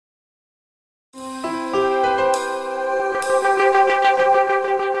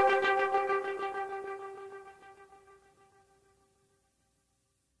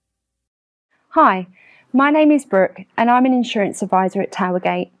Hi, my name is Brooke and I'm an insurance advisor at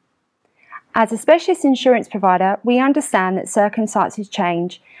Towergate. As a specialist insurance provider, we understand that circumstances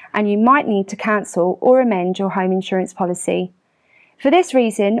change and you might need to cancel or amend your home insurance policy. For this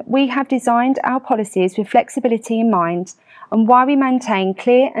reason, we have designed our policies with flexibility in mind and why we maintain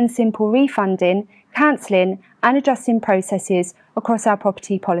clear and simple refunding, cancelling and adjusting processes across our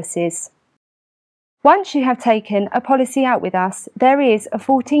property policies. Once you have taken a policy out with us, there is a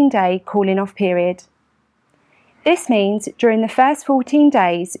 14-day calling off period. This means during the first 14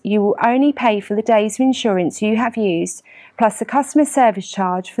 days, you will only pay for the days of insurance you have used, plus the customer service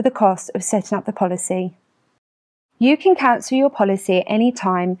charge for the cost of setting up the policy. You can cancel your policy at any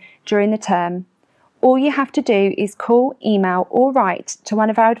time during the term. All you have to do is call, email or write to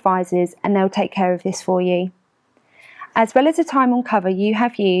one of our advisors and they'll take care of this for you. As well as the time on cover you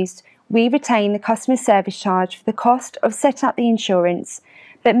have used, we retain the customer service charge for the cost of setting up the insurance,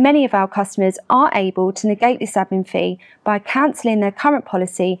 but many of our customers are able to negate this admin fee by cancelling their current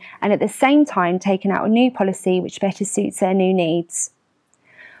policy and at the same time taking out a new policy which better suits their new needs.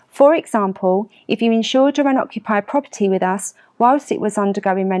 For example, if you insured your unoccupied property with us whilst it was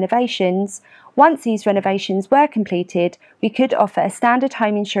undergoing renovations, once these renovations were completed, we could offer a standard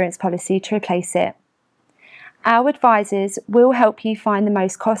home insurance policy to replace it. Our advisors will help you find the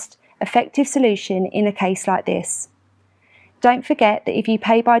most cost-effective solution in a case like this. Don't forget that if you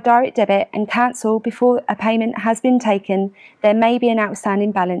pay by direct debit and cancel before a payment has been taken, there may be an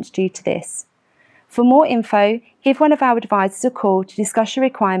outstanding balance due to this. For more info, give one of our advisors a call to discuss your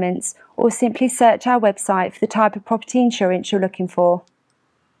requirements or simply search our website for the type of property insurance you're looking for.